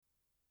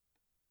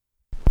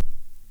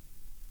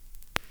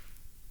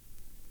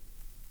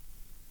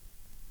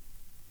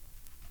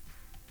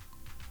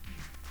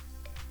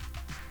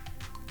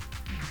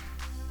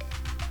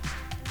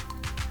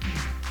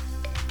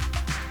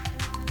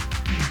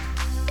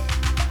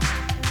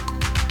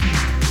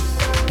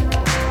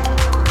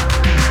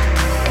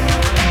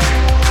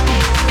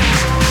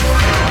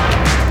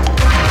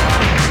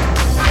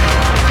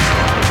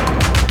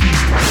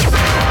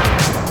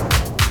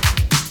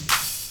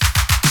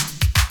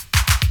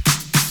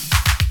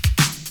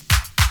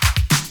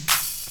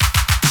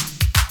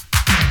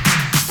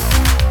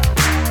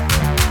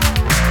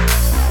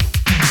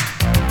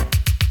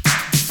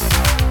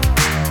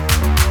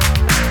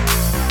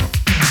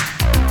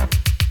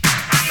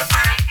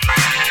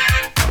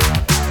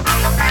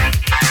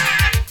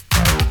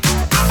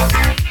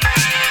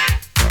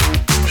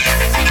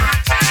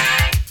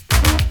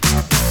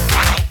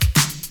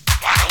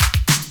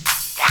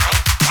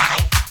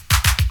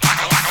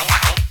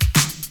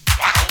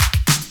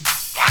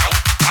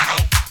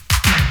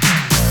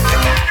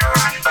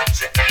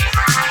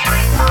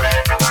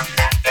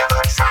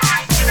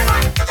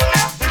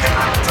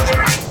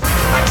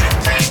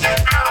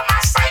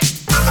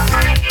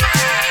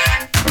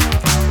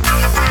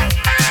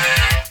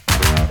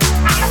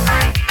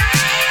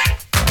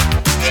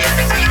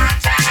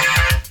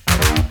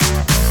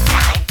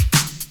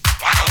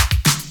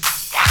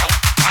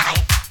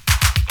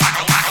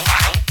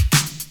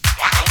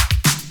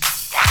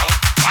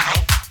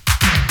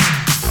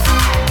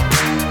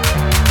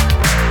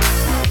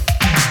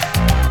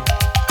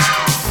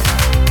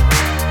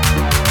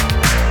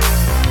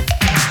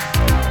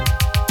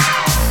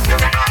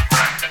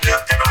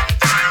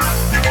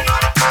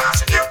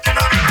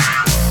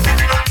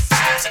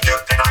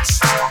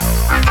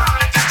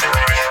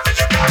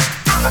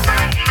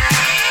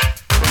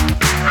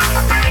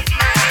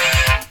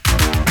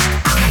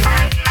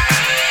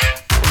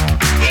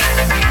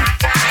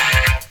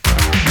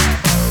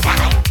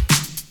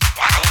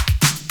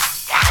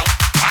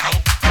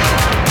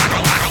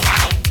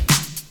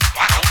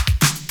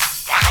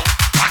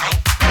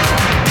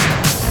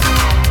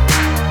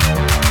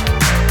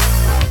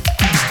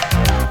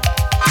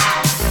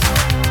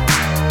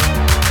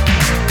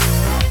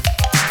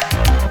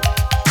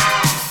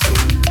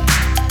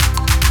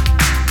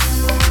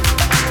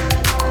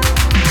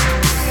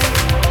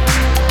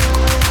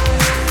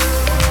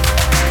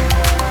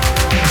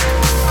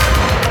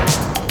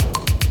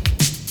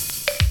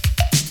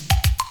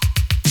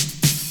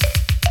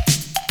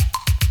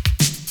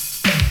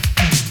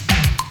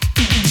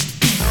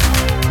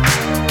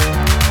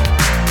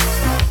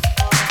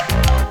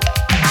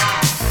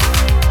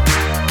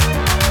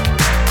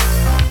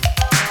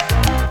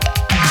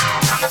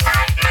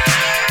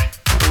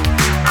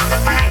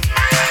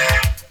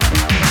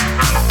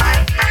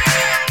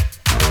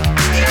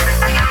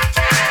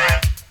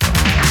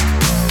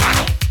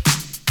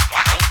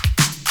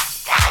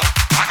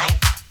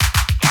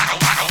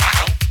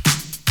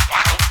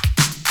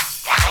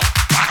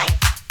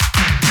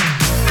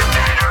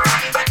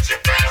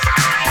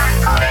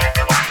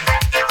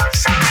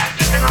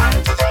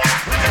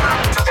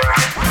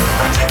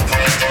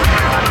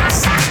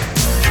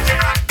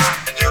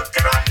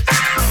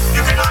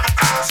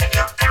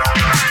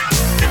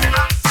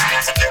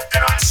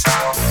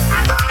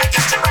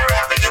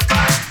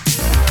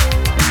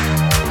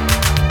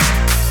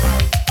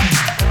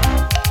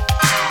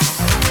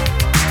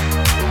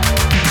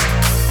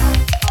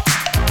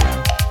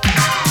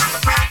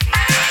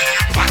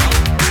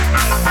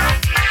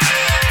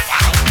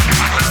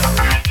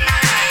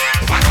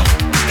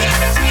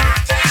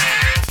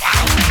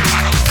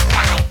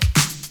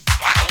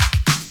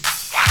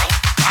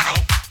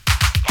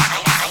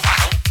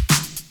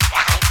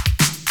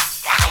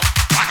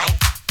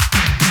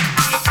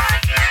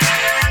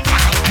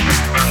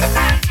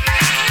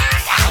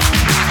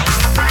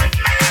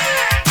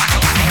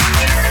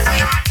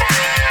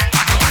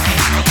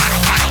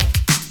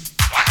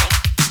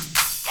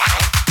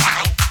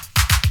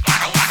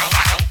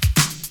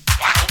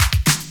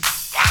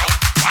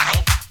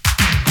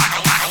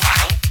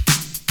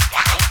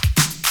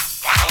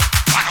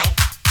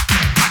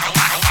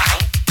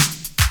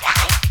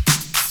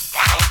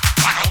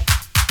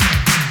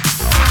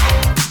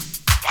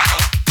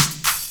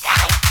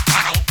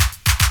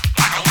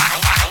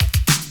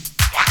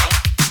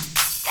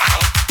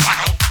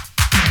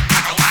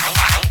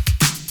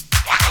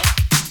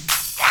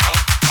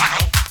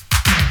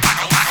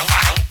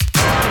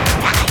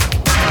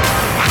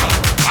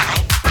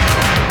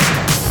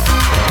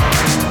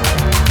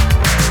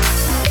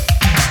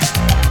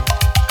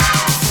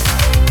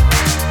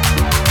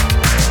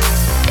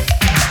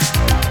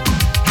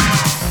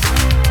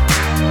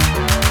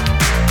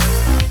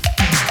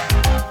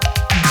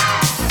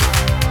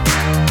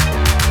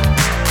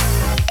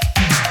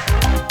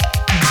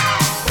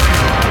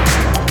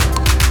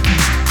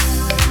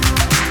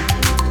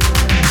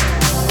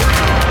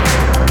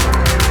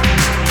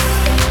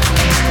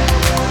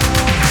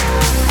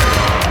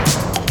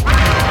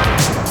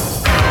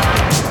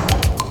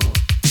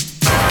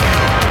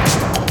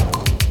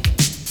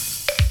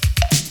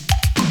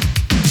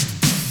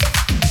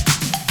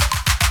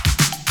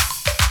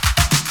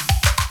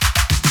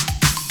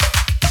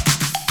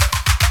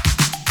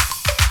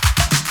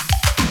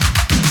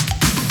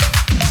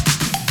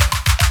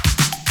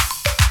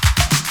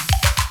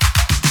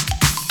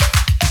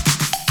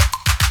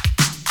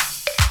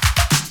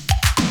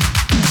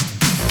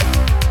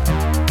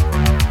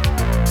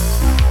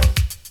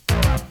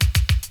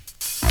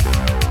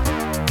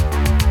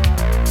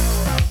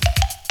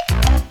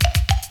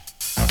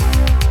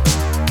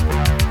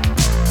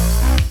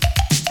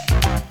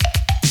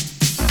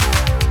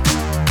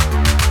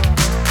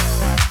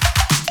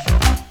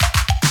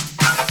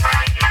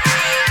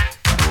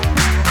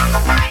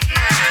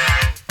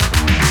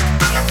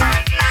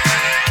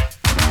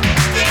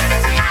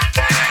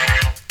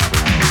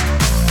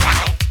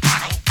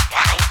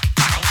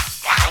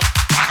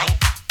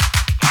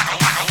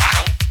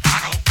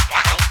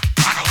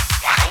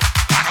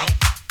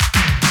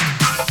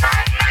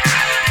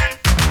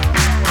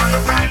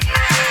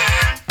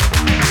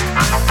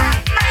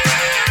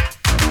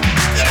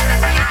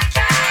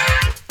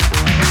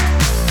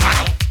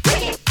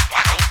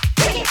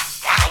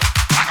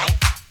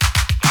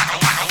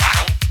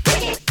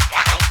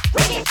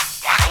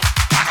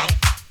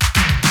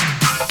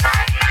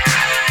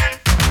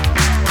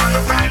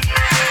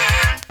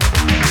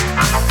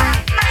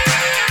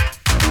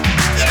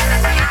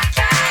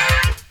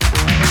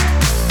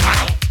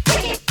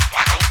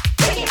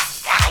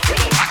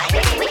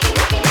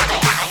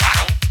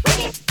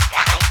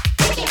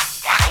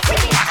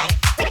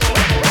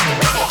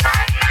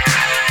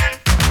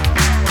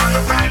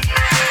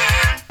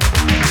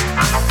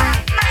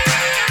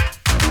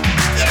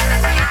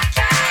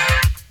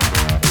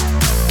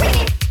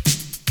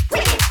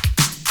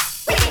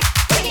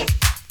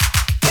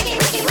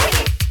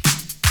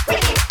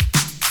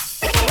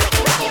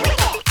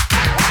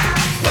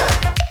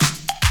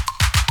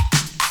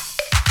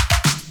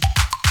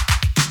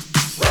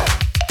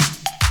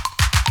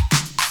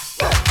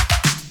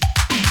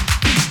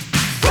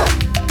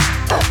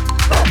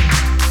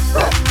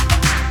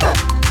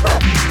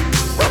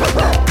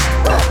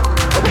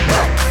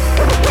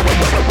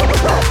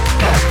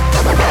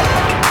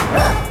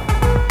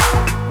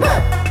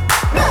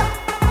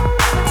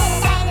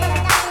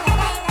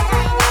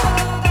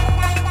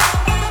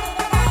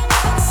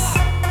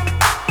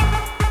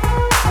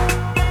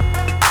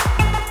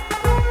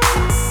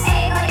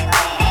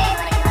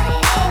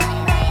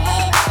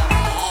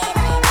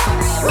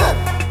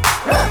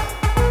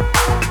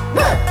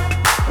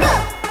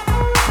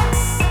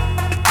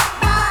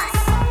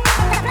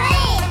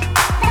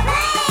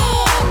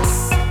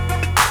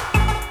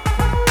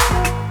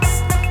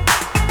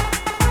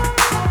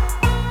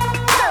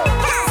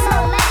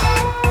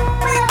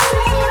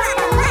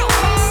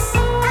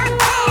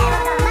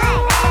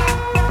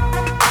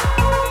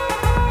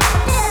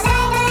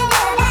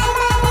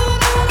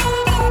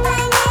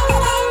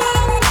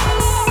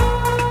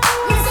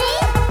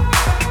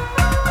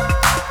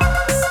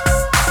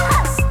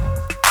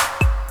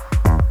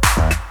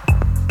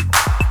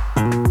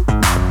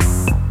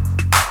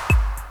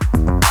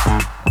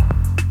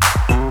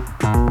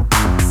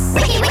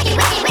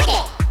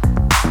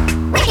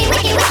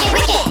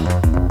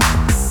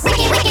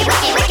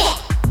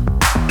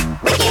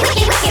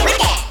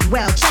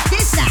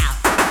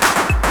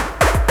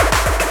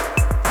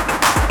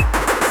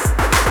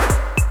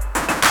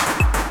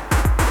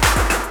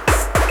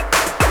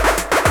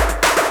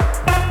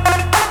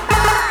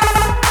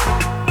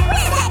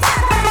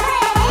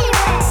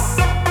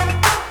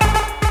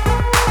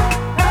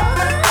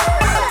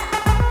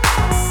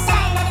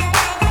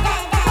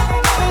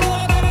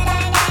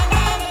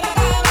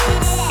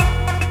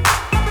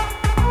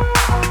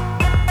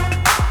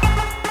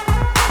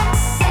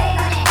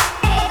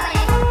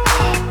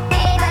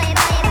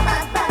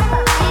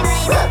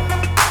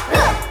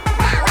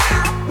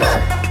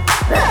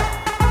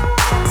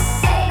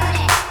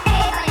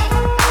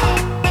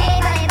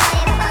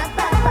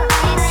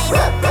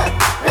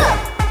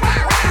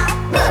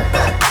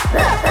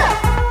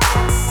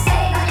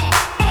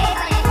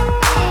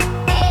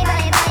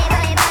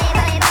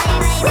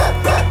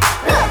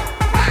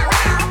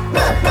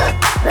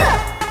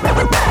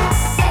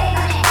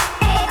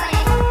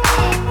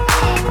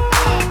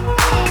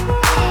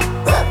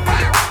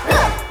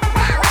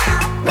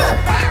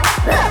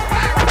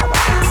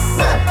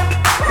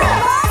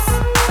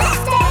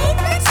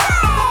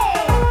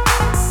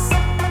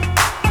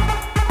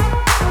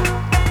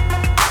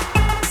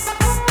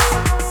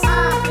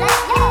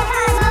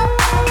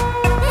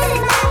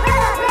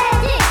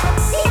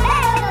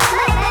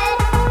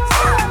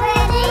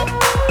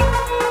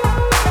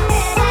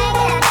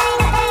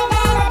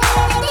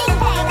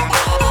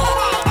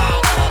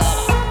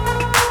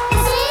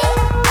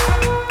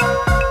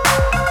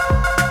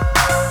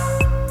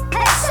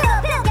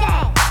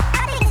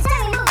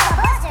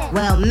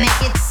Well, make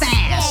it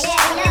fast.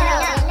 Yeah, we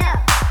know.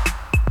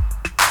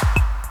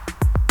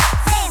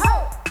 Say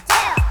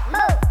hotel,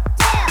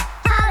 motel,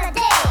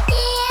 holiday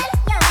inn.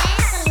 Yo, man,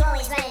 how come you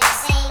always running the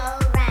same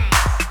old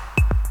rhymes?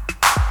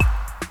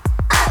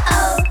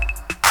 Uh-oh.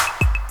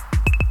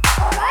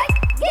 All right,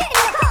 get in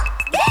the car.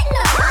 Yo,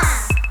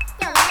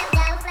 man, we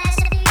gotta flash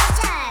up through your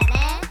time,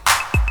 man.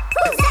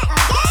 Who's that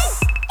again?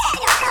 Get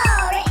in your car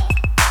already.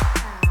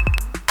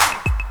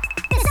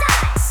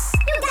 Besides,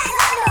 you guys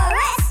are under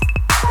arrest,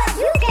 but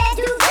you can't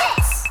do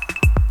this.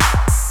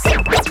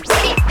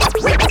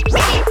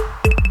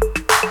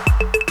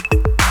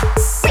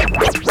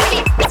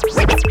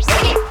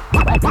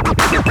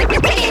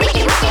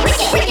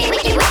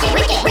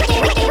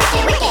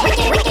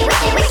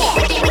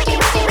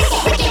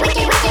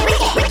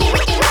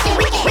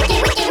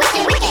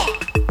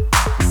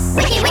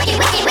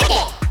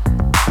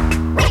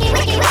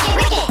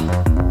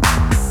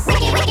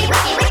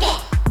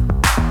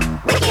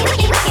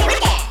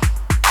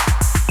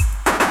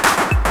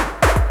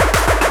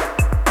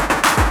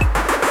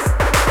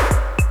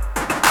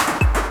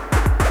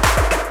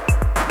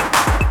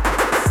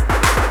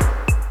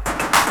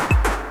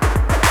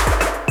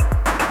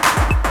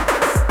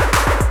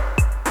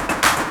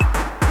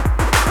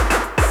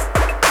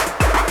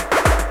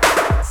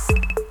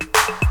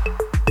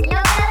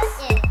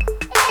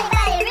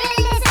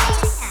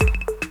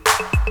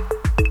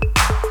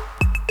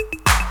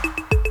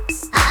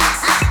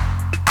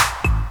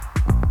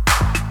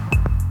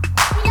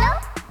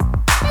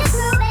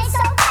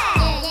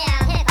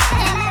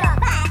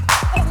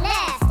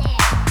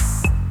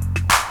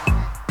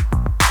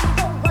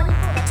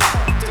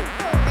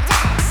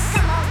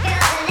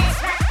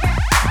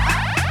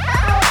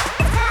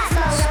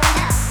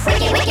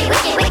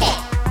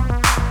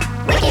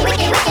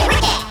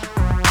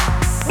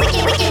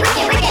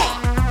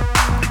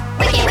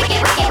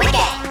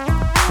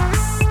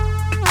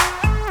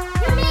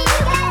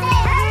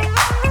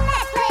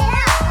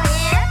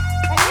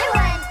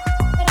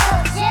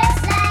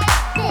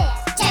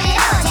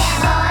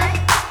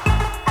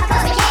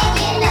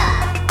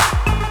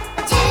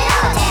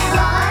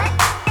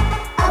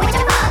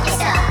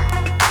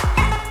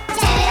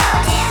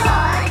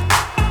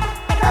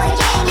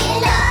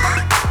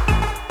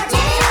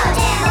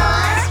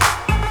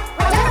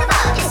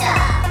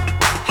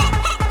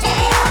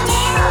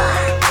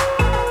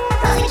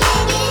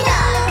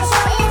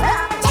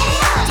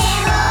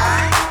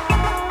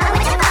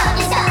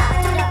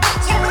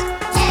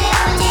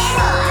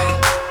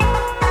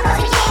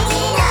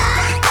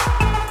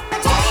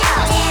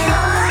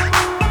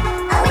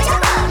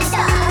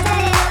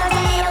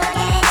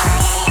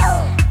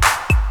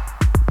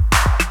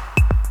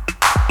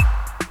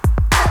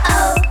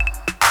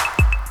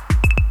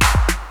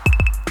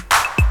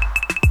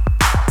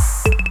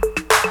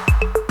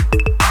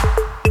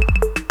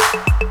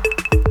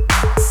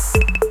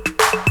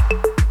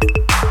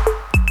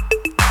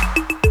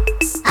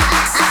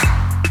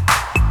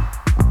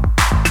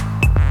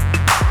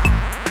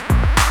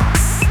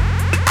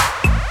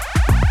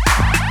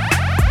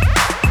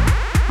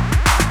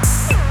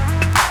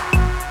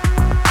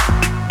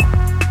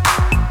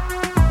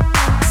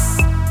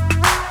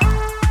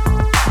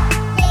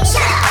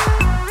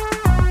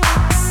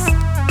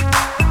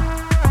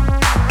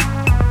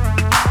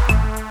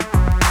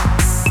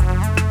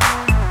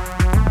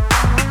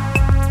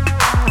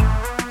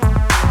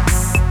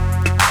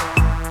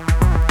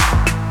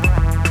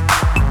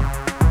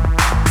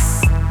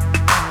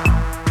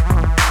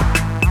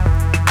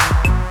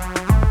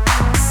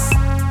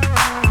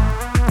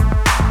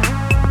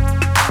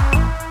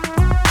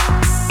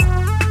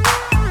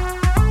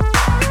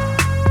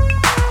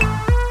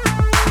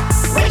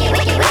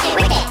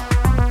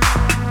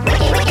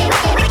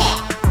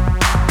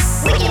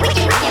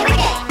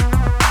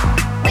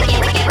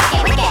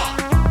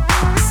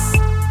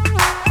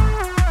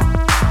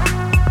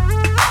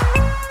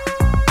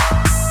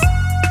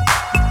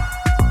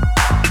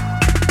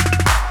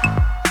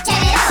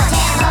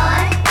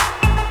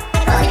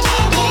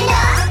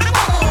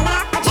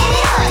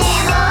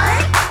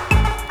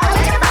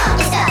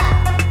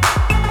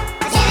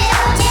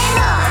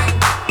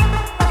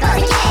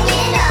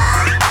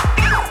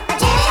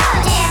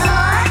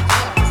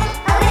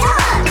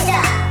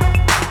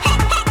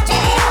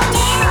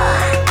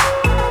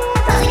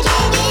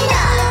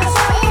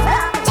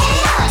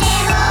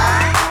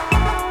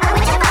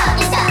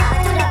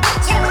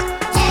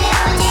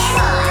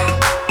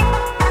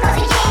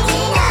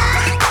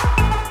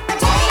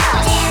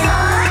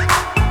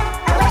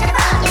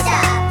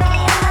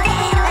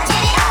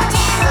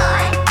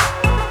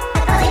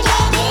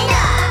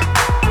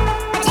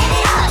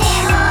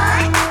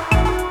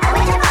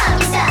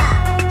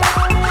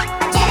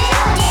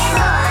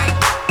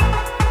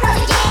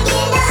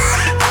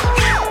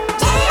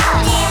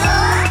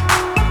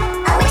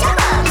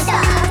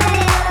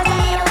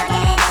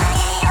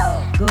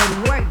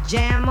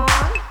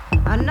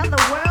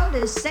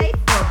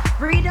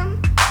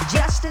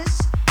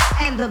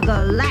 the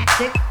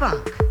galactic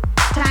funk.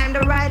 Time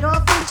to ride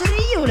off into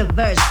the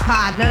universe,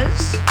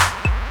 partners.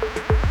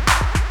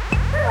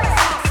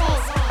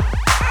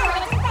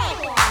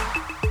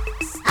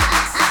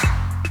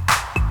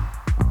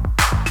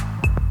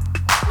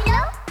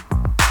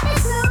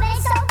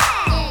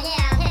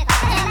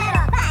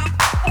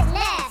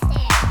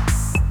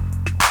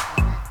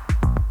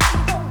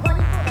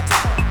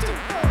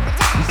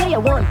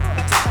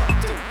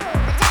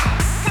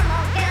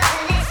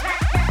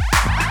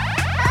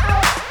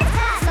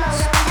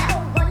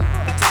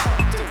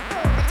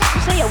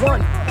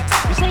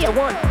 say a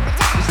one.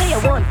 You say a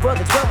one for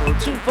the trouble,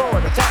 two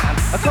for the time.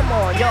 Come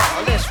on,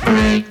 y'all, let's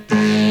break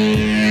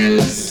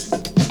this.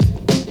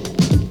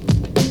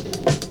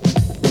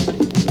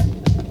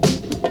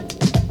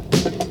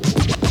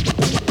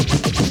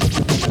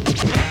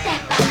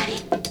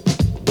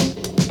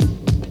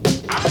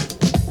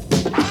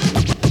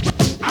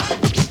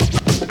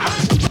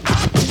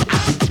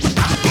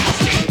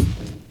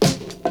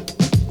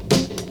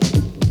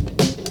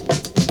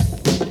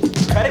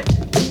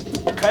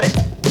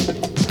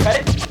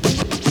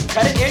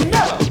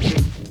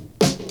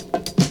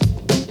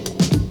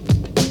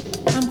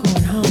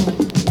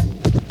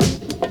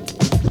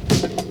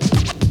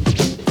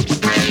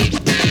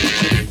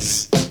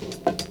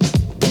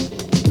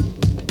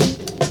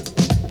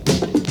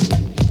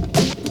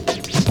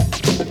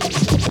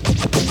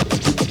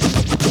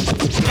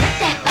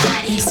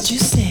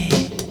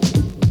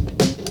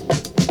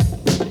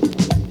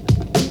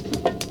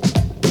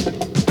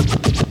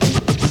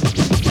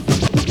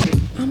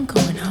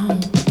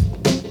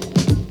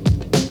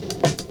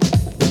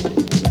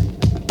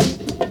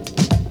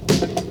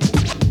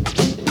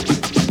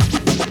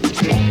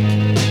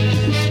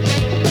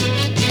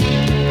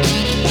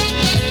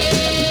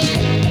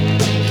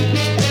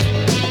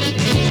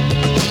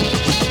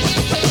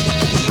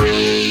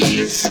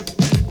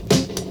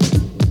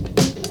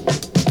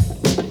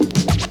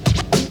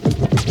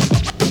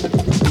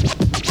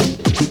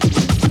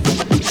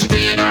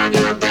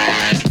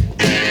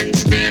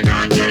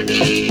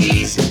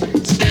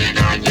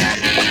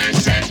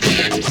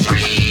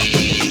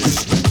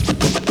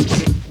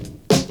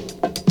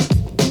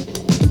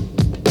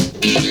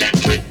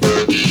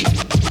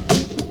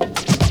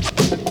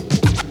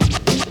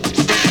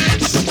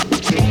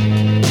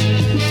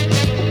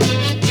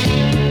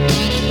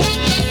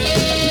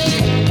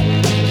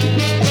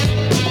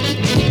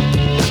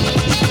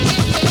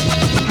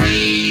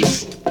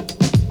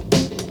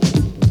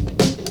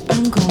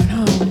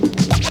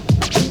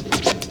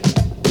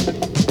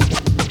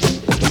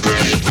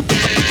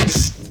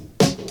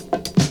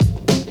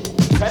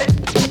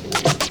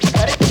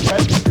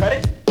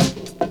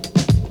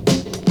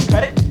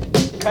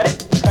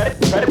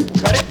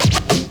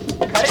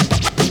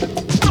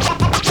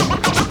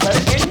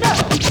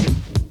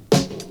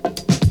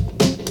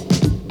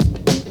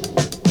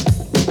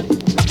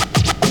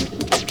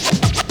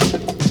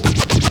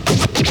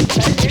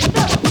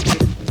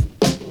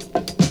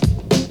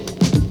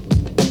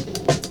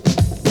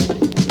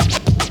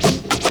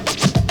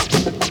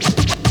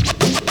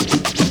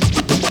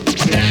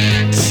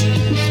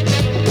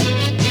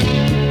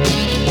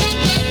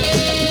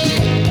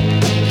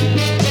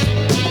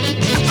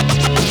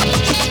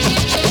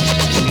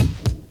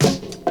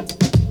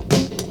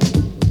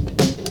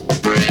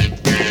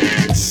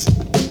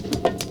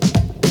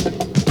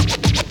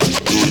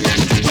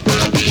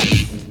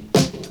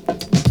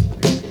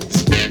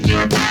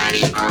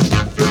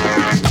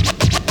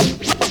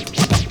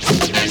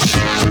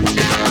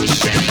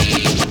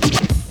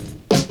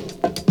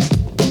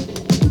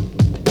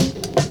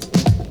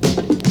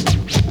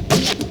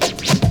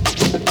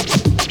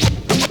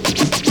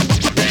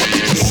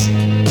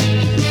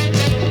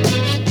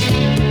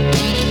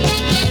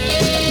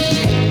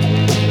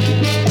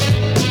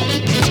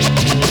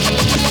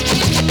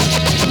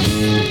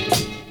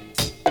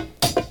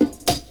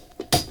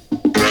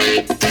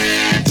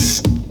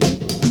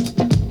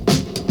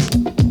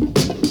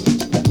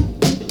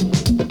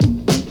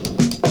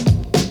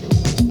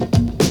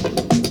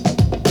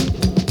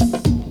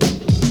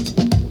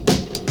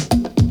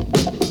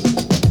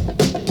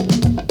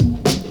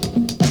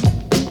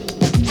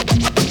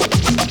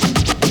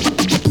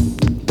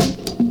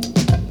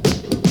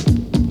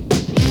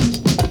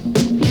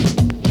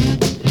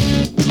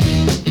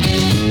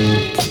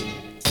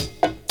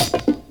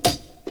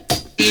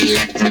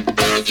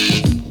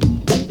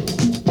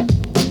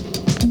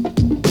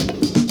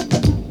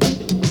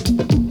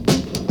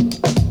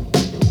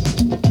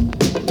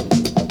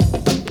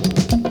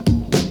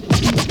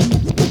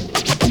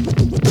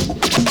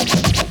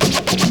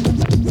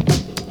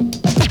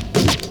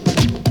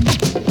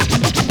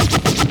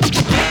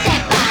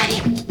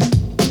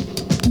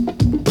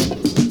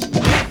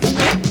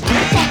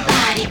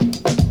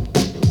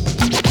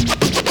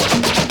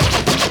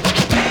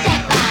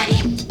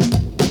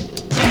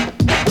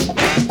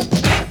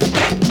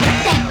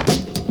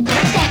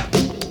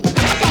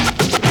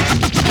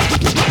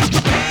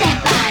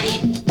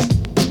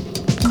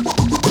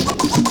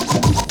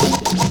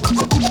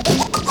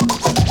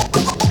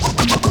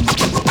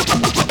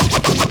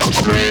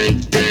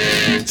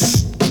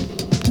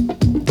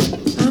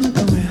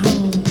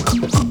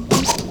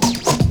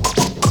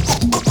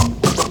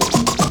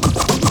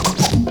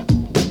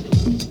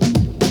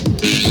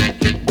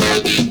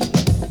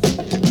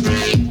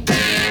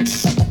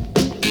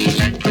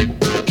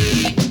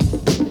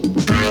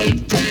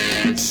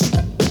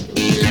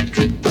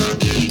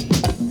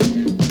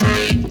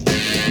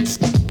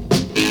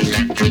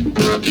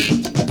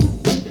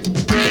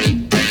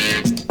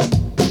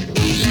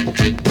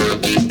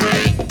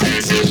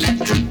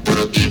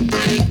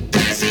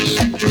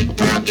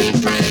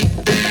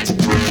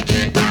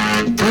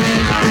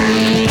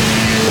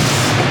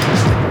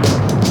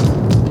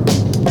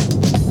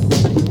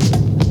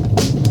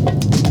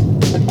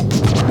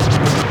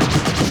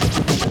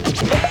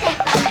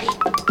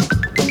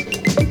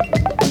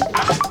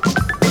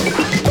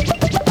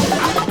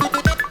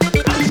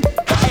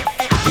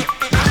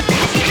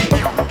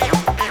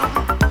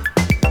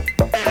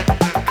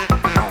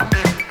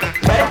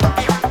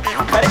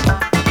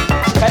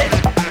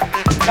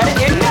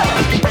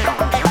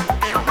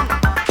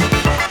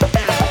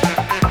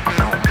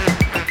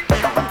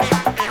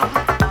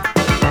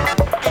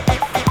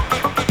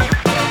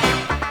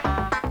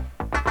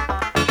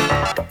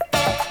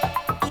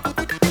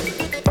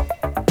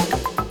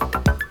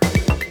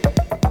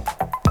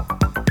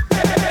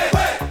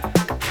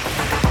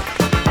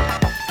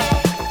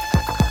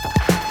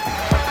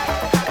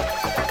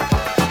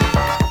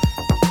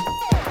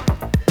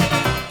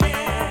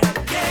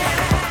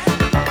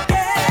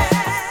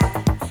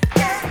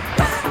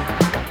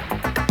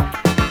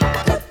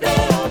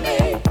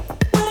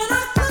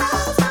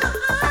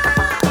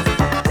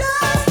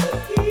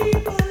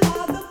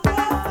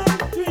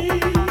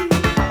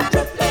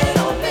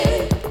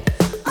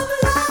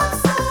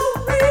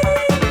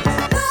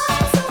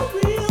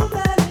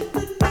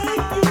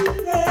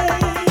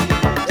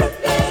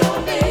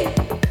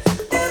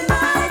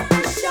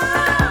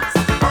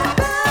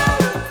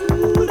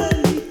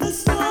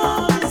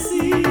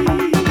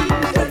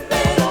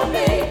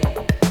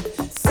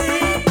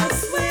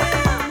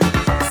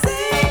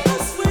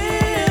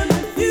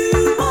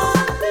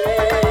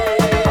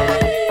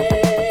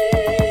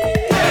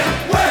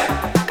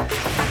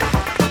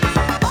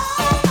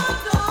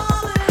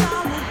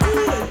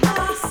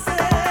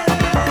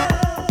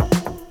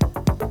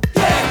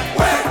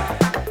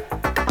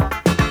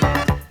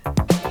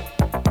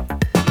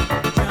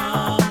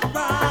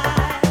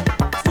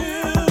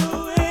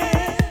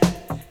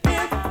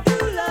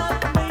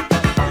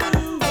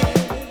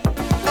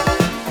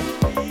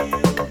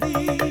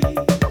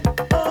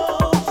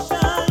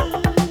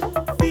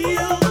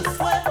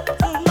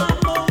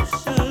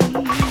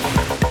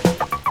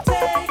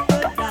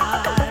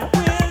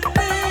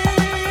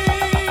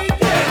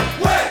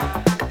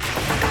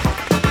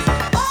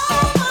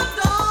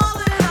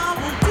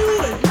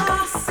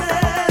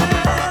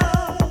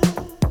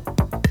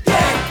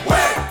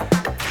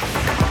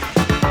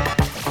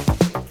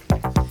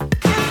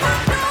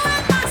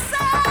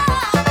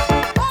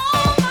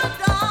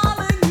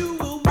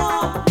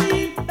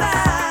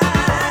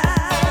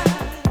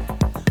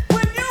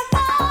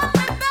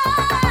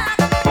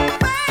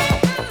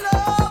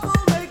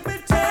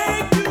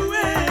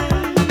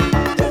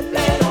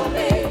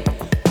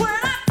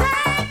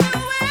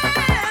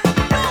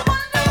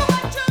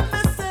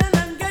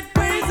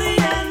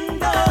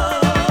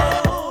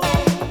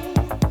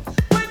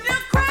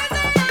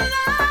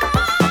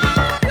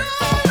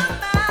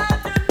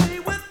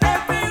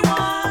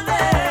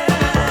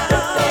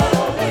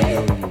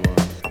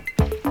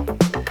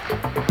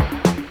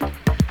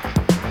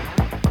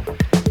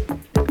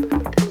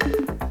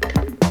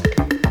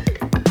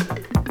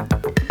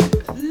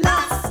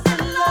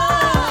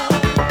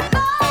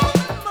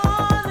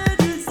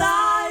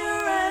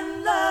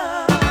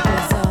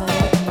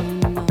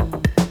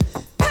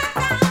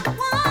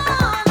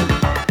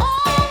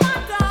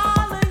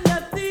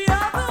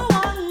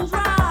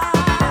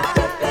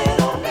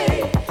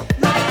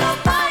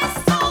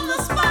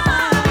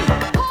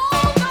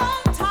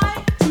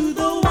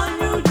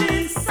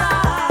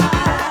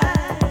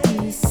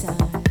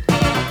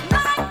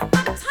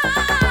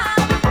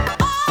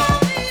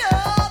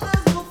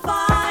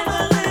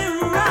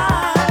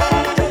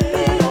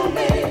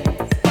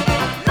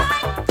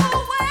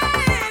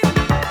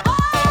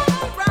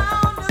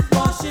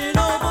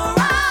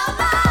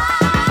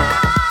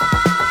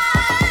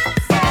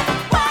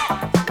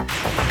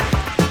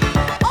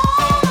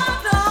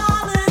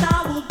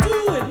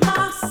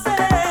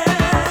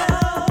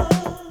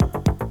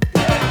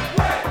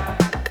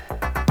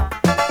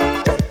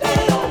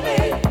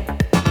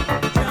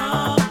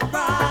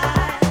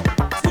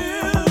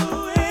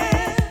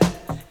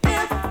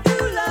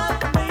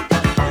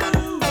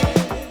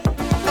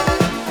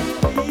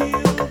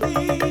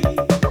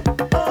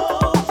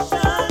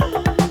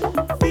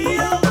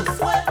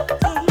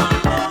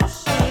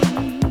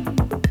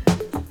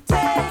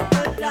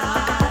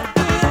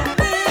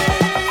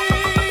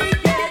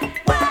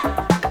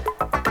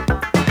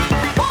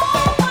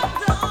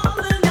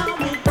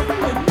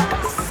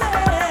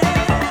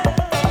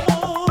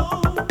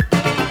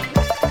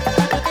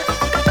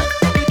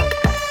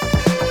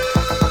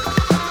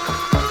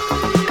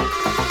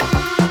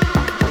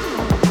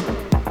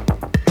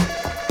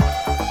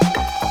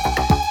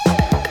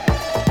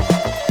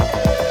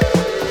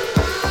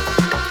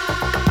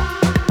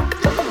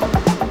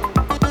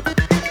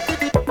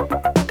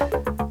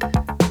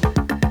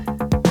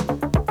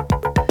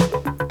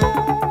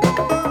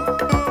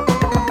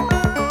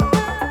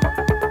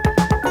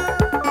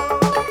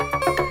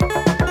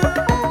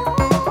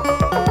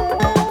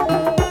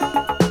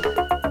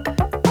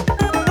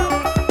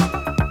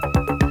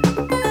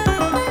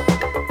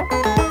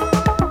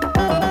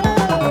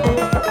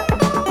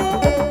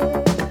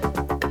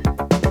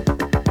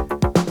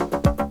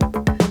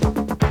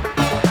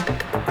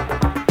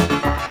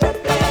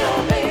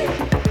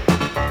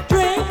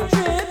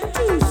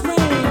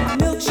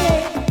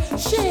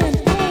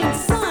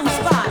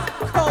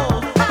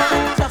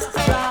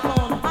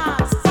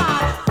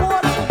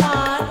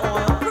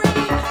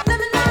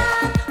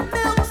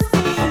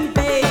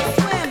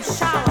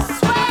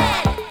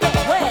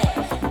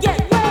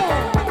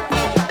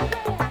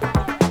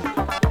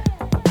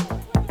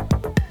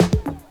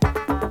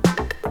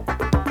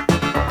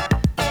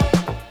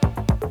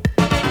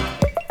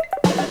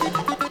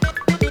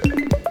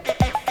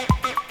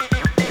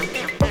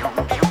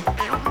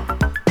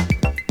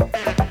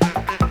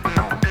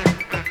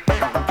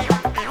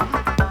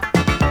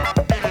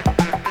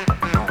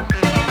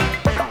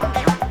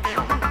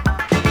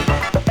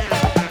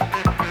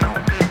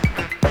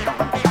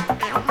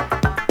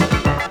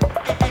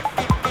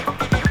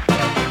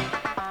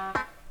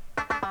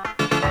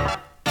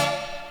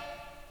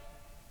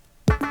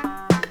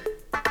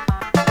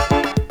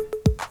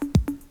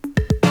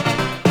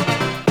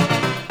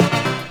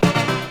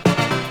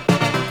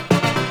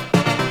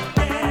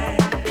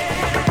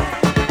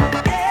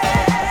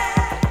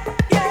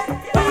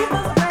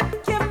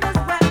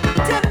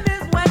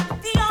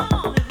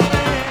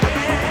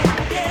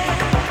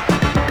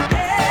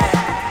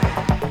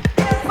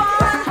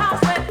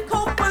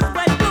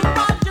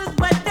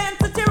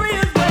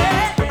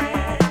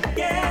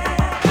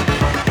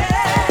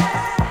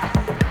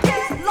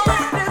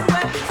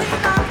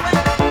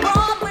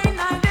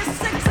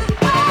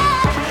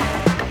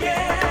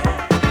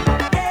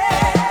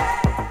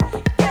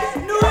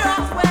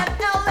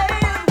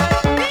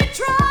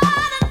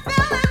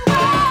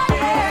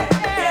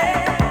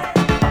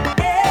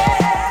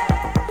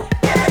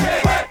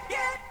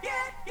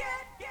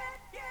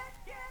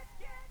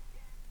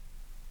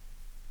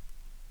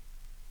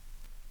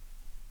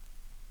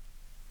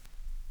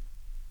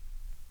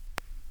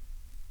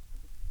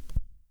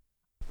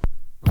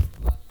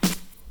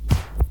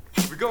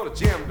 gonna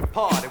jam the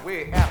party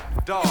way after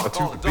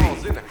dark. All the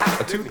dogs in the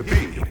house, to the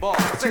beat,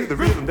 to the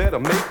rhythm that'll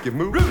make you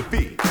move your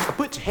feet.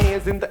 Put your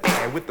hands in the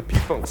air with the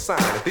P-Funk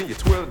sign, and then you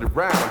twirl it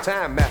around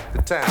time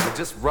after time, and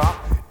just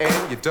rock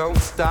and you don't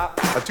stop.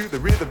 To the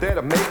rhythm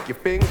that'll make your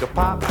finger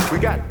pop. We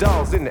got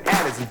dolls in the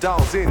alleys and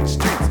dolls in the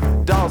streets.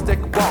 Dolls that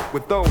can walk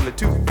with only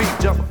 2 feet.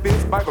 Jump a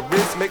fist, bite a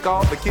wrist, make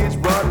all the kids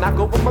run. Knock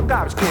over my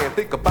garbage can,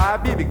 think of buy a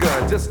BB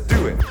gun. Just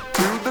do it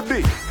to the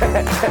beat.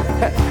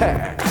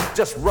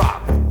 Just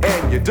rock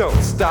and you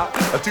don't stop.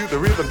 To the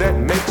rhythm that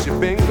makes your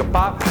finger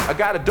pop. I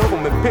got a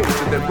Doberman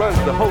pinscher that runs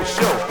the whole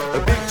show.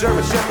 A big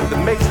German shepherd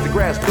that makes the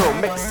grass grow.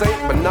 Makes Saint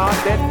Bernard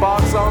that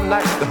barks all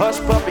night. The hush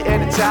puppy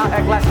and the child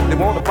act like they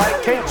wanna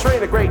bite. Can't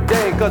train a Great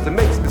Dane cause it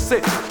makes me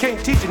sick.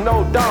 Can't teach you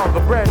no dog a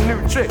brand new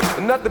trick.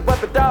 Nothing but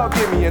the dog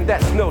give me and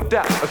that's no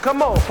doubt.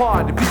 Come on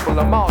party people,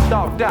 I'm all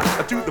dogged out.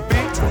 To the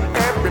beat,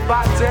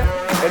 everybody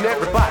and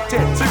everybody to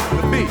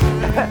the beat.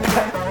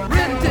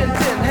 Rin Tin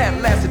Tin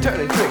had lasted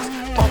turning tricks.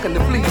 Punking the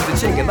fleas and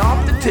shaking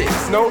off the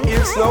ticks. No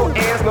ifs, no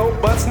ands, no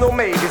buts, no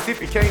maybes.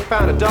 If you can't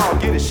find a dog,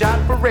 get a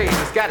shot for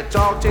rabies. Got a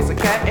dog chase a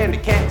cat and the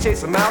cat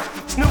chase a mouse.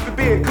 Snoopy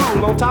being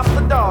cool on top of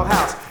the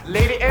doghouse.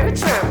 Lady and the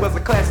Tramp was a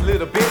classy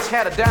little bitch.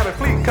 Had a diamond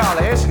fleet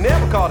collar and she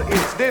never caught an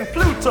itch. Then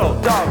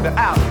Pluto dogged her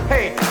out.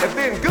 Hey, and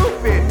then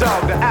Goofy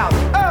dogged her out.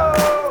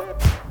 Oh,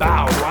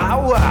 bow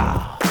wow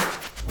wow.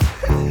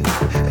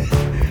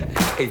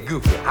 Hey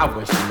Goofy, how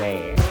was your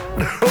man?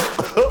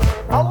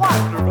 I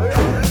liked her,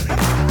 man.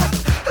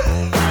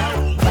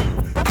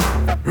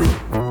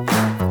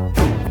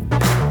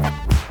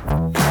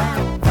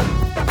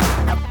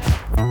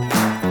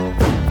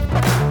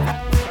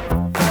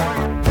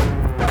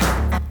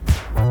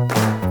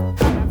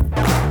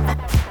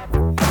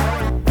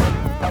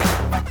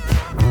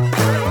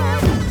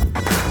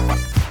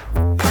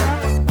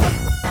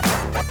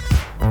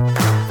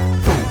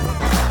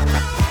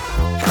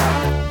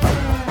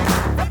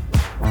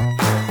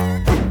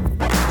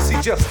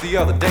 Just the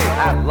other day,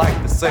 I'd like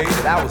to say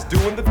that I was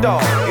doing the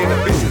dog in a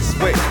vicious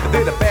way. But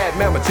then a bad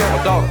mama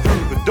jammed a dog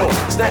through the door,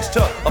 snatched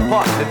her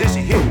apart, and then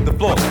she hit the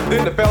floor.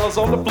 Then the fellas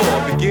on the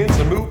floor begin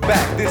to move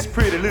back. This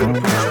pretty little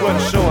pooch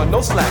wasn't showing no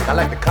slack. I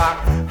like to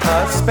cock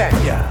her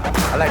Spaniel.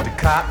 I like to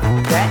cock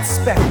that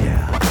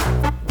Spaniel.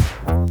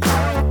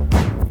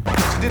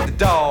 She did the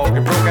dog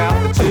and broke out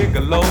the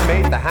gigolo.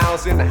 Made the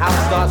hounds in the house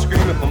start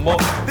screaming for more.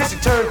 Then she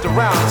turned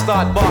around and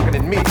started barking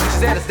at me. She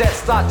said, "Is that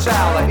star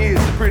child or is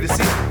it pretty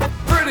see?"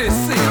 Pretty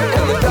see,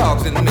 and the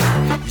dogs in me.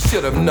 You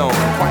should have known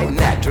quite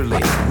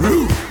naturally.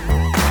 Rude.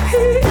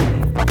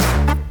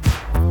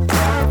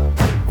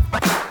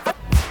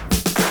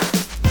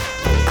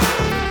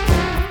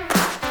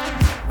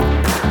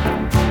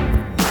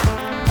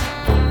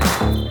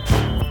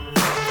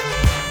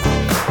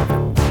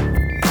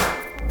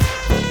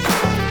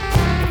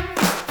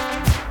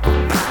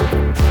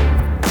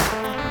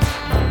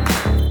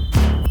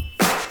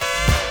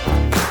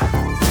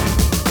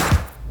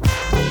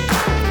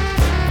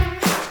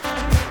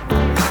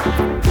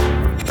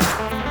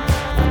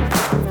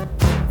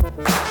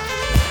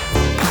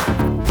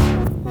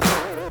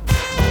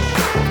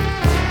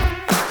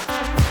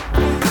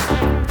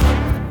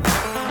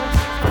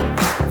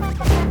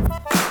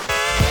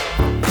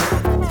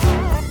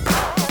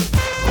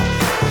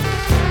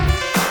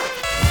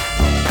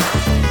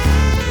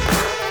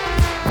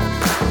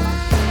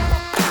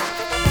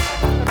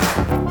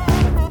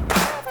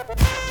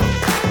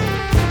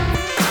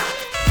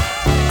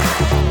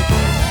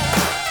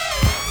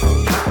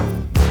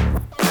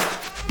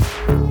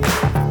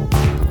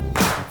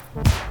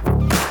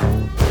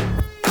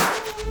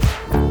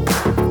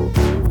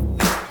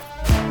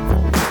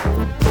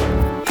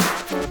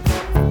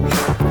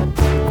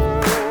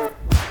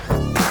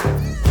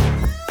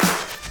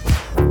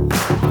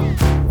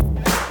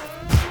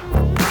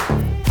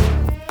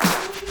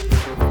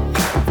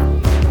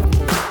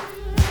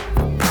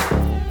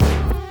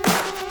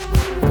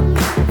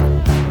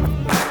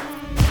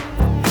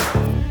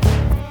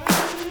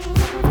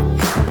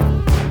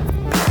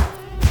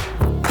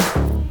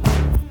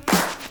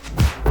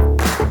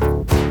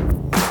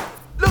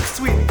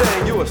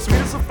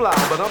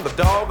 But I'm the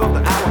dog of the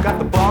hour, got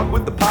the bog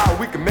with the power.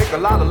 We can make a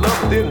lot of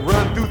love and then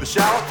run through the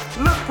shower.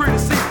 Look pretty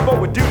see before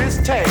we do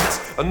this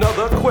task.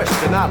 Another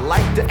question I'd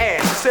like to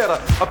ask. She said,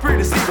 a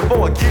pretty see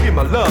before I give you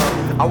my love.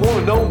 I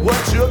wanna know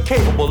what you're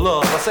capable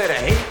of. I said,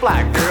 hey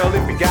fly girl,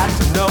 if you got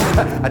to know,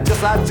 I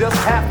just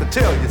have to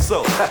tell you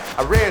so.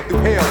 I ran through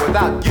hell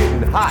without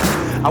getting hot.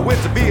 I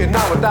went to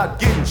Vietnam without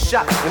getting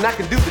shot. And I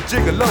can do the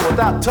gigolo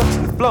without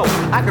touching the floor.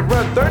 I can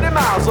run 30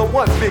 miles on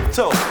one big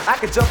toe. I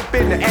can jump up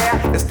in the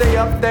air and stay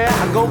up there.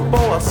 I go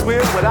for a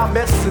swim without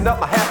messing up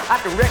my hair. I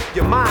can wreck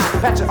your mind,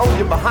 pat you on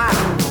your behind.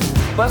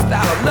 Bust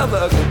out another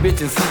ugly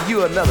bitch and see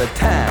you another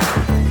time.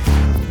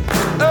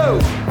 Oh,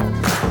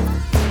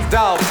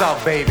 dog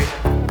talk, baby.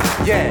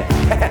 Yeah,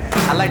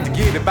 I like to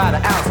get it by the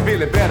ounce,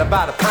 feeling better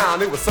by the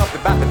pound. It was something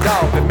about the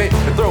dog that made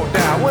me throw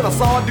down. When I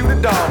saw her do the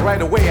dog,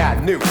 right away I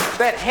knew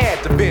that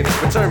had to be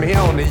what turned me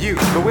on to you.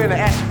 But when I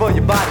asked you for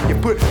your body, you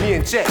put me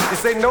in check. You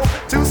say no,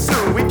 too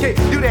soon, we can't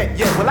do that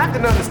yet. Well, I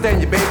can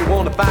understand you, baby,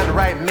 wanna find the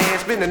right man,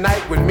 spend the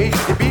night with me,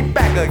 you be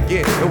back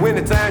again. And when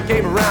the time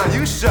came around,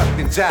 you shucked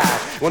and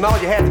jived. When all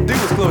you had to do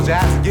was close your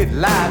eyes and get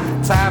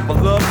live. Time for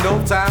love,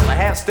 no time for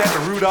half-step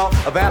and Rudolph.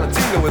 A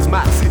Valentino is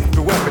my secret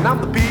weapon. I'm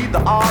the P,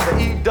 the R, the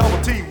E, double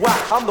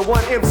T-Y. I'm the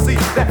one MC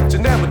that you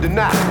never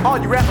deny. All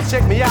you rappers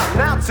check me out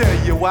and I'll tell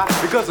you why.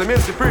 Because I'm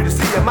MC Pretty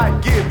C, I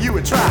might give you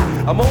a try.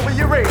 I'm over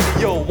your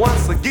radio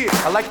once again.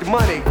 I like the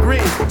money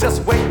green,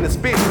 just waiting to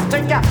spin.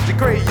 Take out your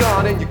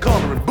crayon and your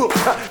coloring book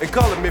and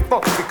color me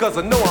funky because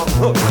I know I'm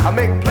hooked. I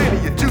make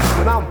plenty of juice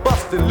when I'm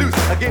busting loose.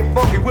 I get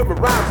funky with my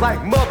rhymes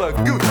like Mother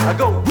Goose. I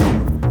go woo,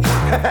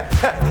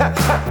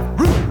 woo,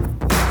 woo.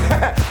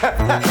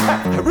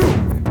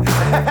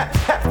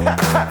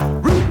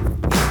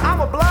 I'm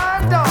a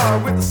blind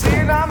dog with the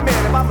sin I'm in.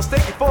 If I'm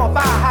mistaken for a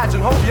fire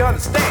hydrant, hope you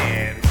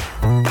understand.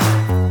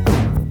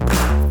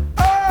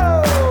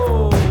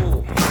 Oh,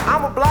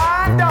 I'm a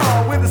blind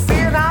dog with the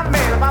sin I'm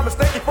in. If I'm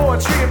mistaken for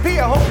a tree and pea,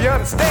 I hope you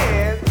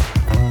understand.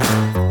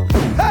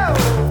 Oh,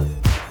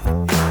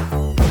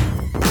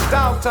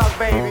 dog talk,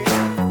 baby.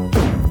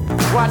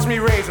 Watch me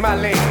raise my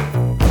leg.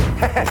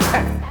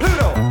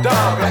 Pluto,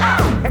 dog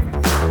out.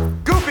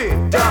 Goofy,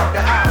 dog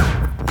out.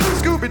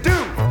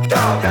 Scooby-Doo,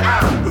 dog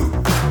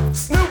out.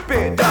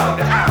 Snoopy, dog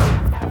out.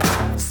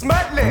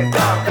 Smutly,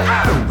 dog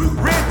out.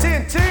 Rin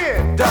Tin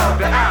Tin,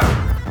 dog out.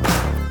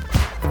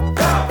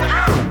 Dog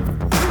out.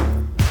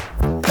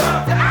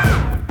 Dog out.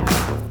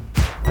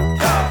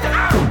 Dog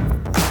out.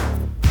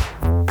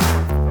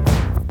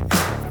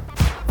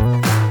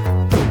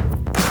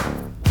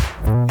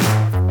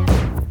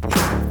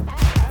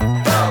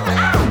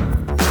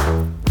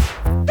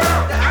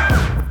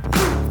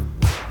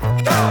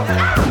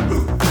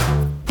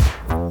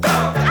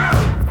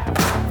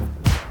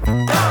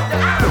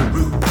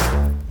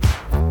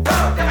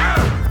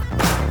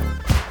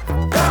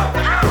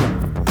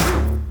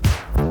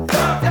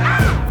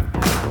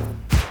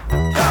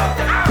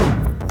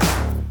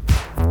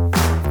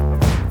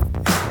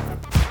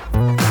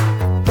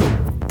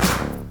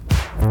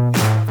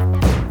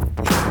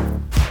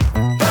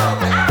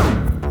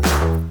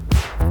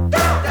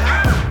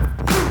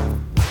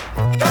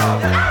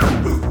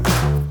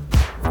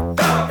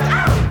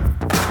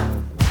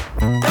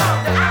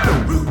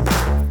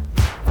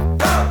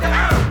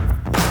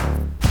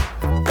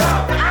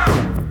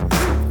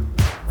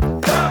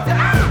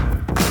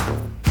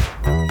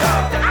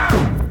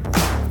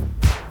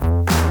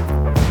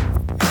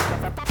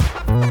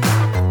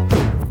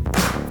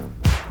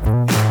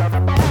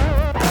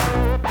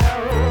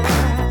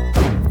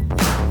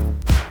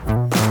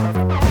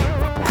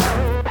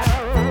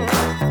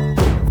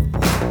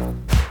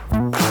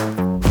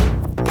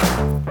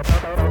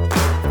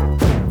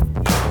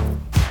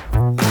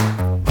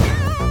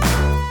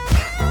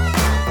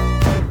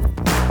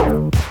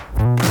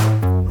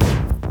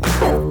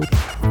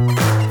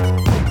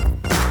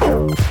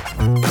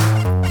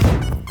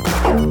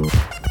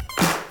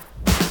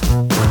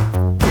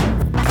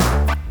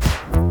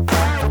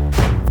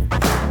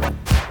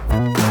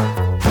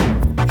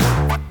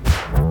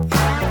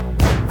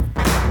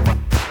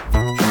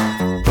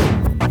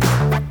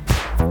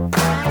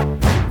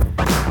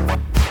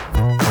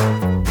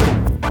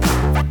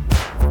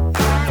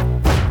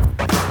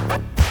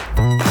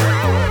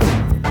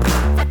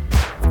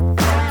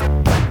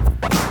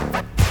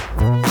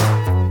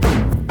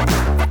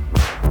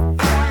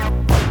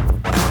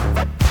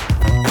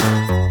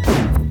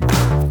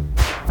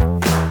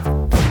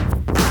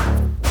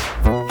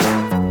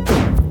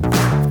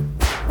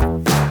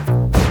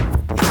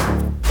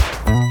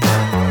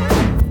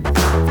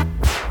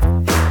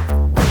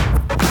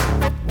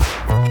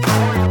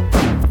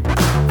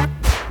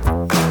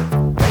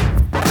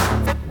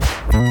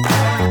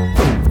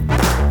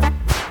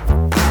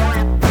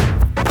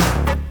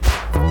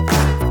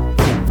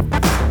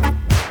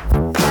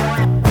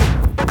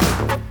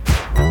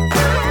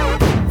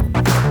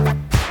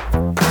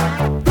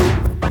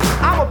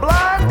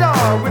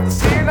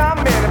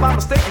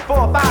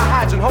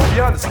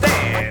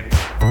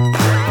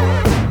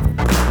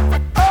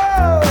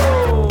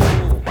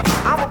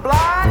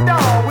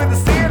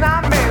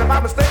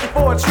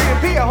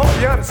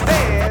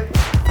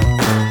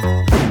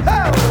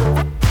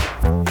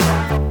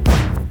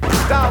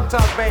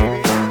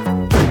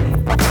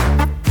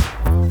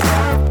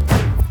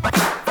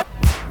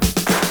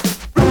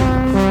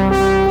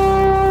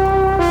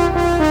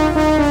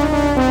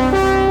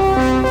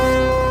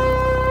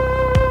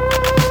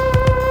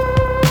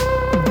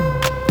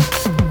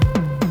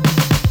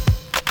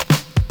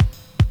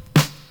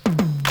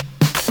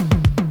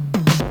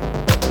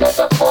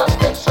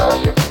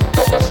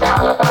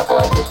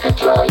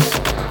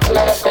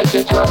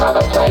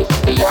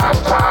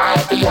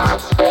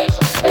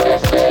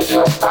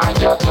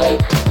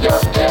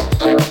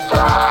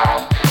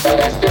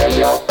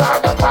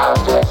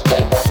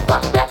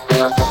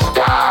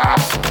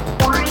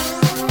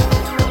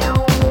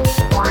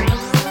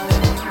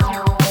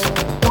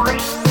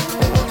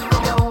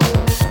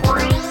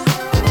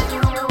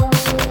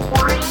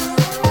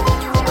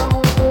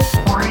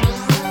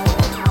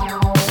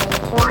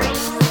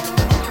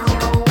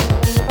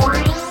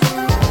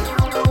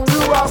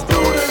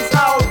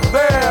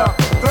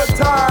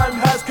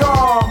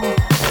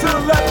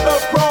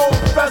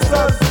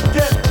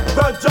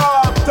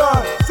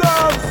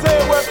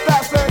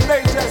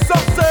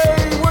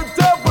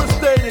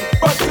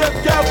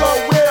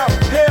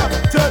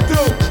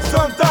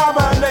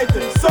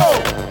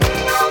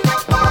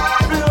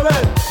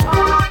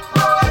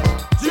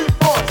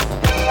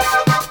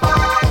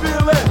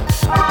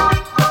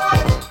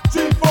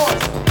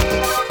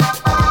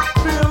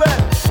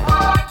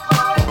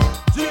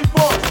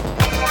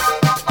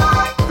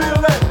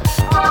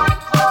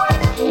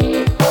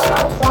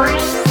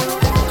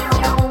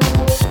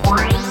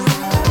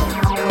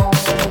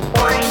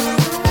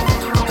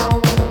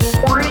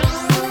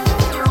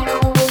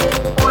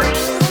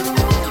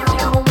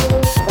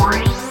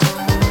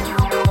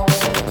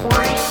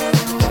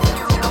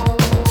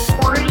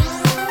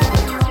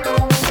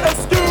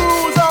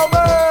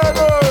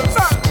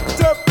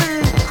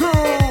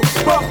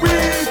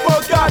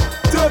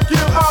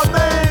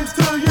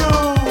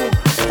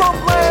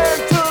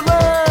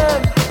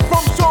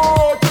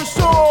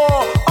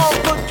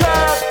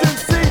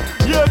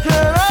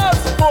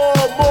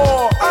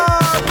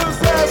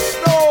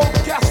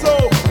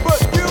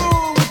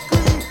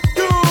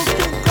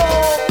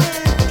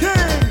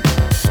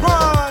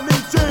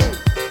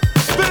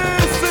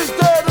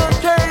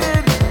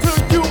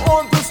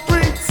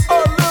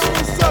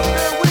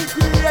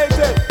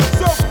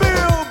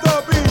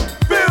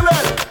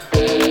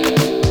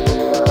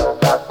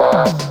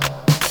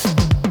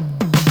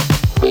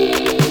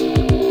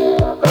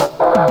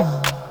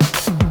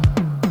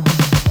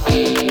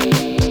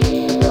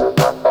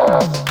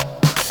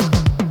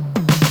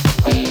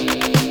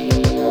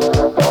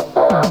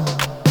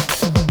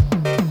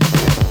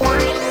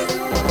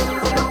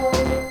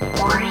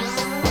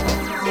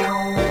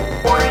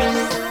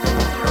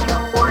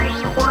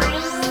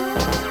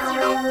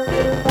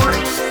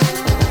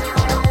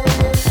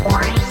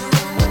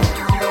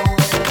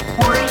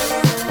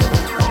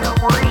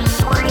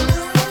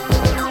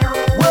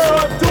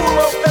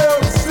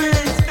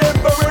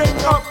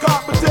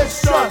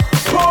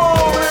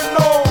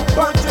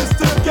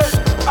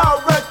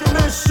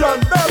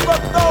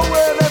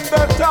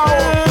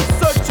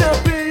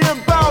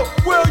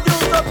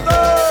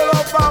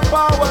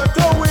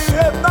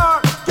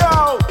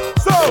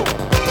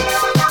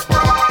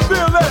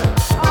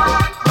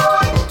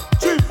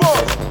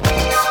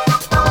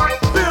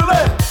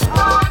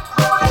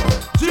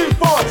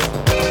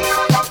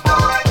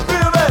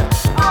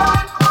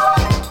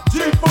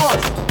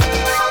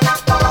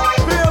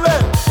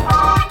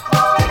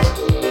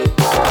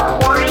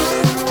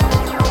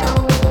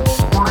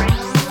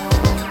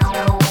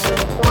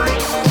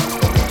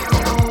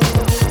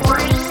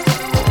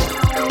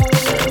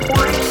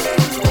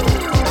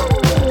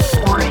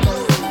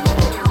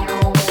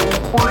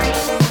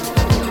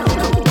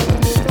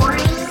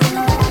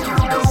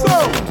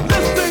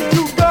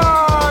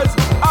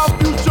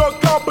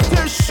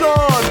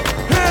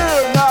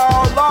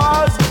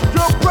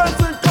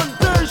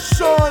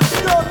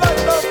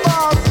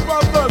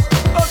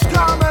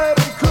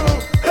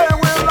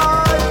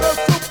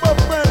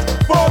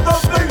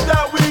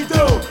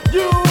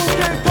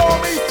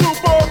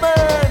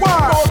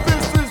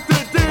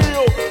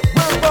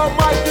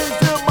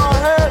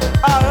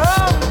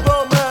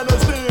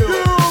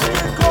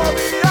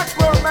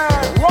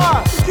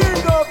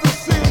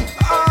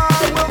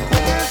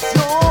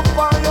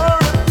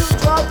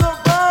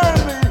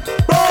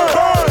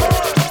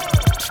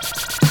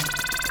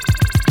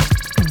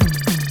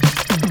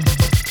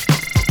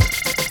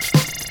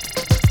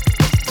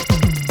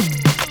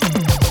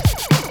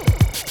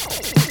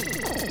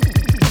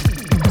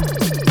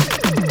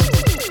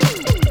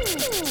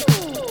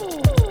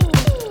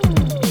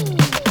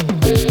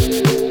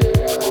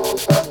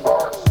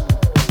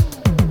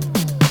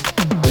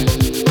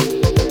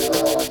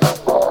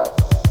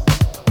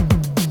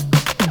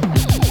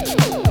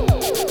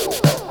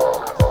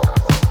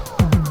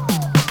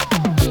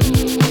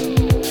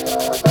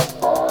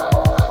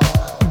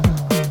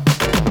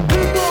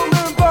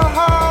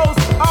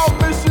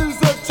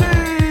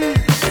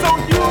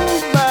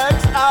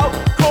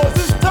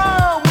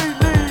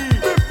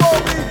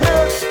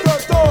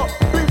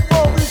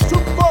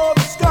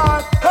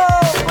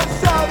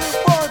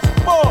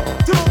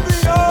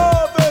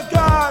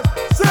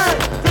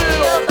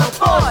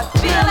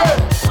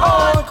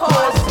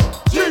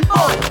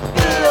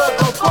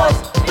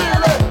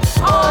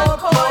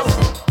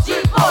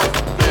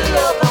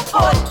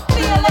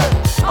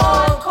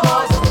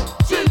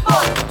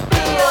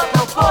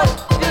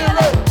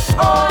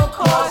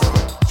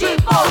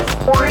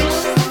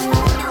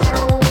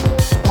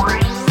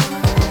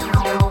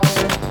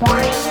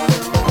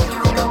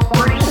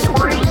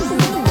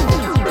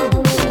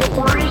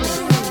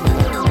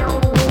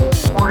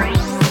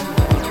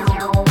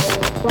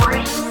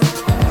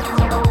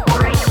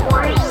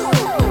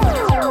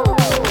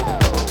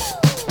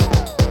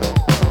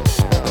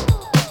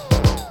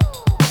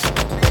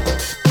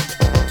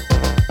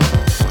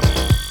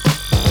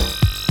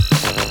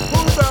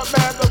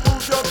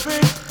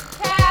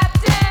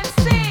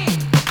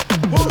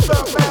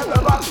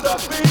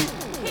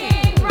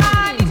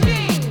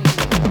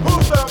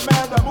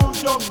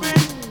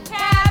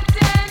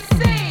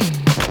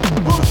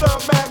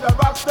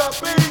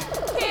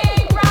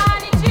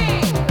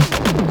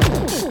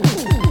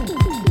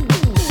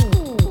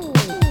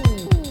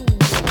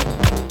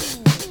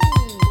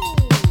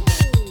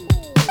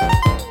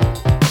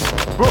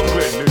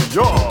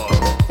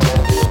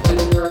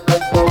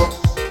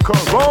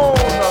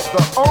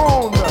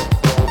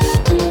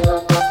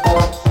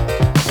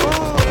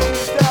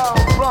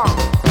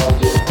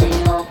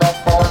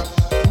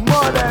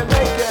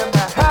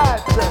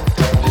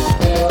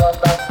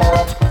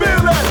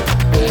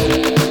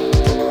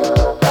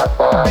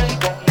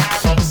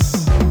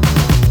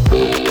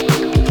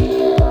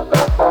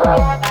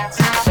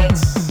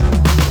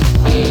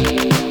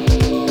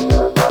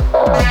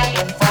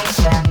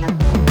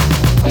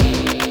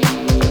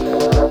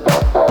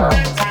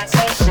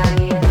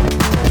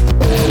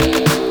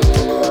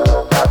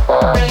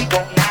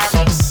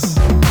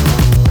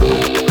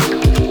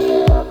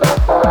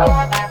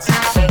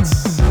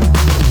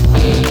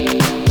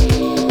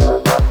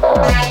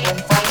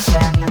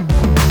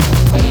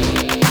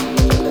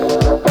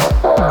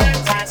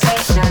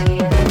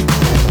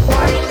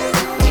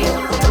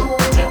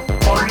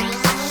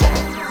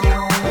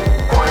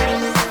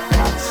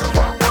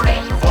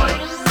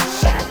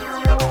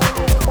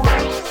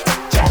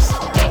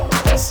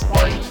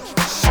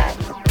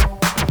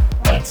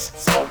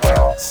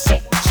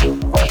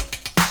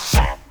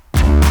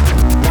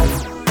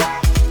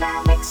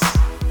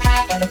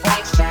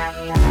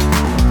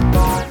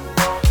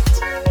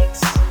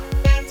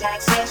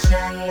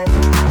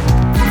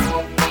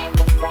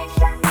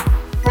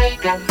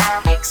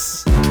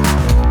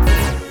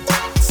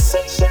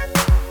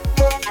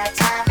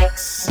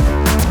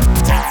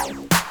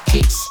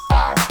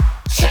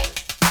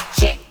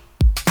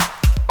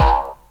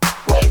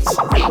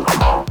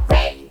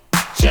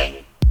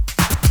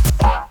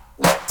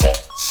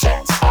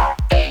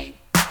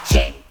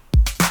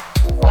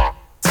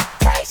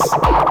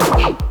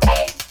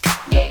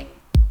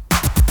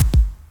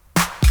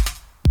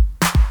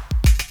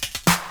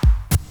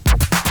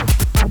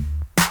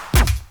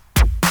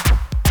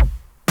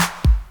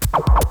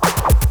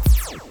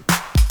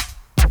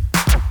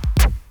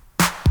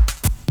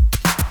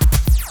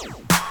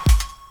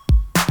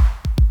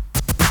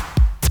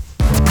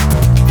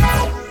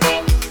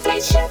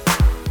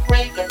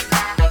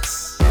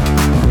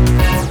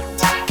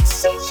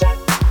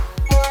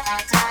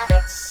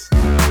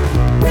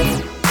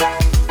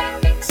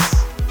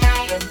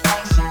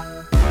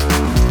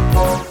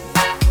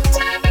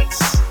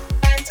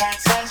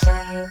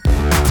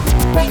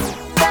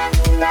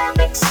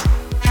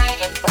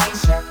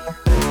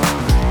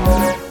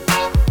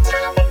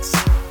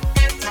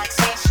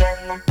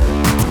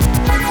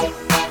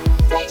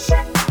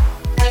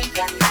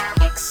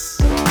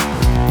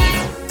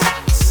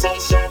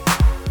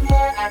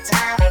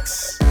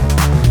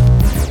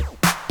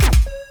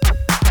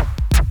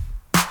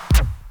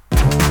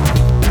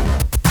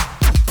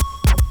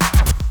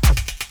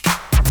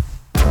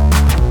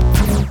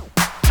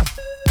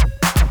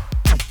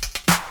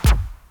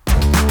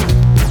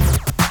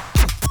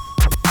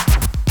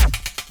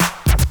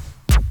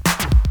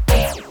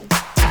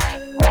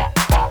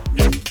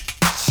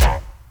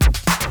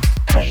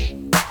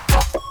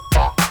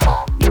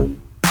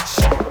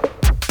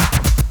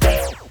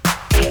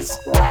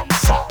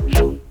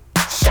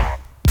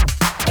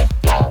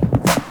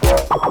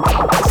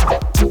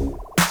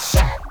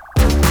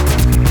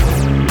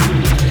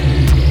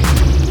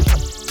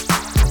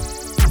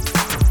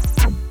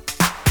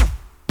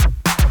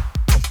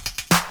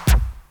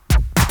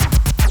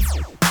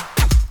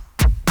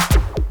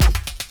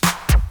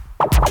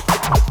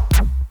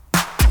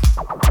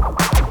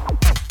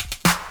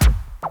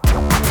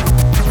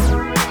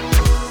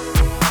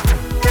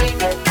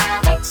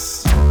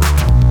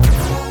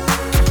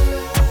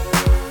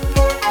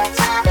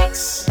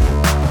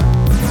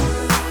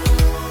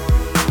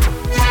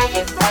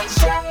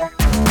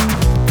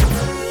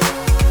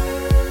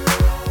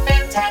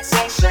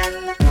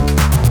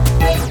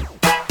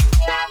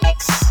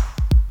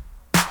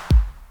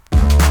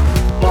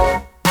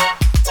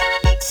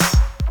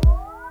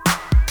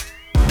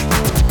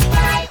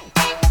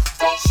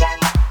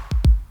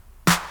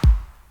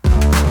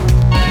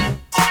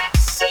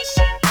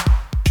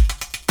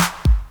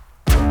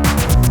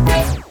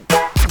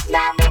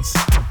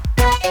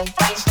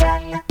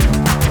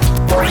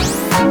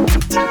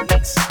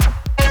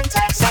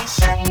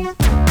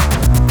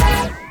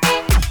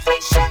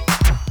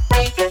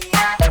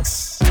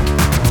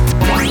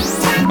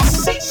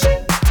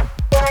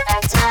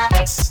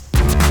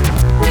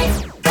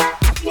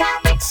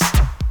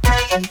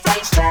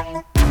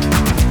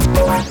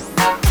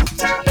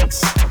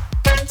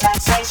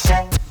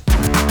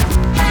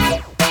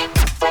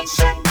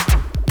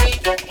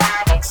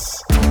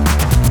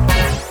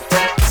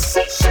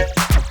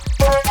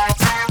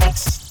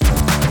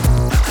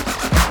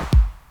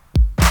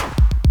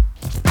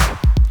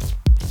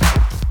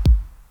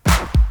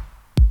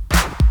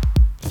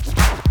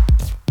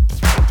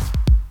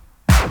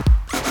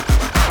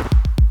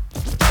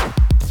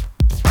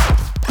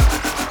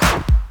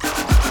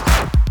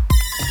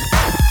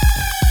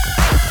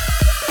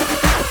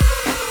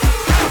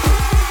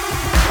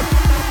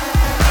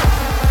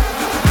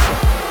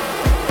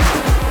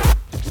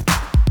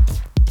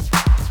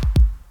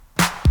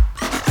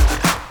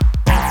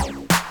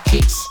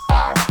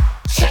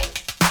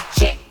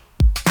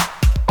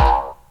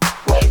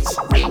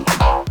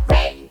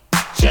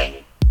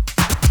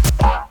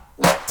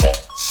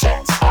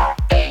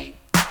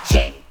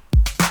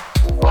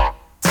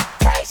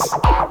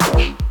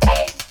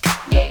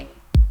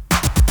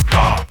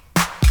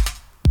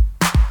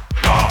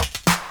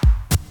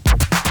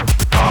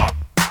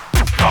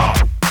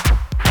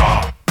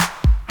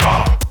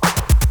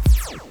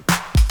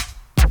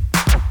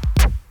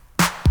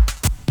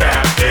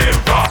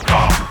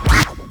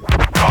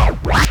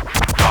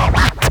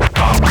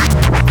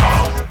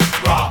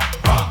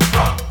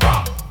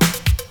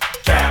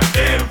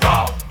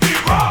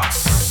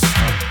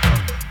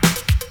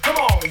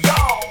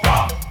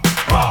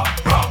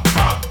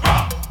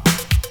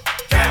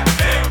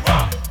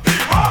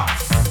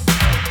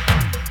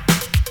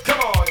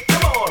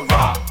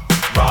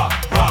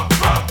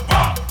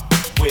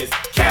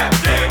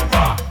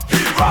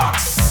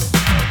 rocks.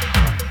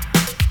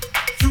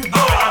 You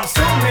know I'm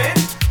zooming,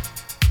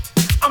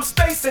 I'm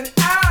spacing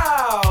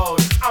out,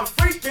 I'm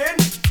freaking.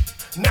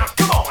 Now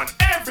come on,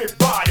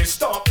 everybody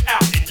stomp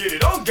out and get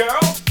it on,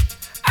 girl.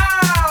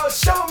 Ow,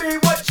 show me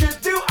what you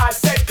do. I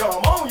said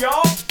come on,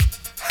 y'all.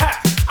 Ha,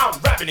 I'm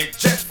rapping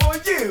it.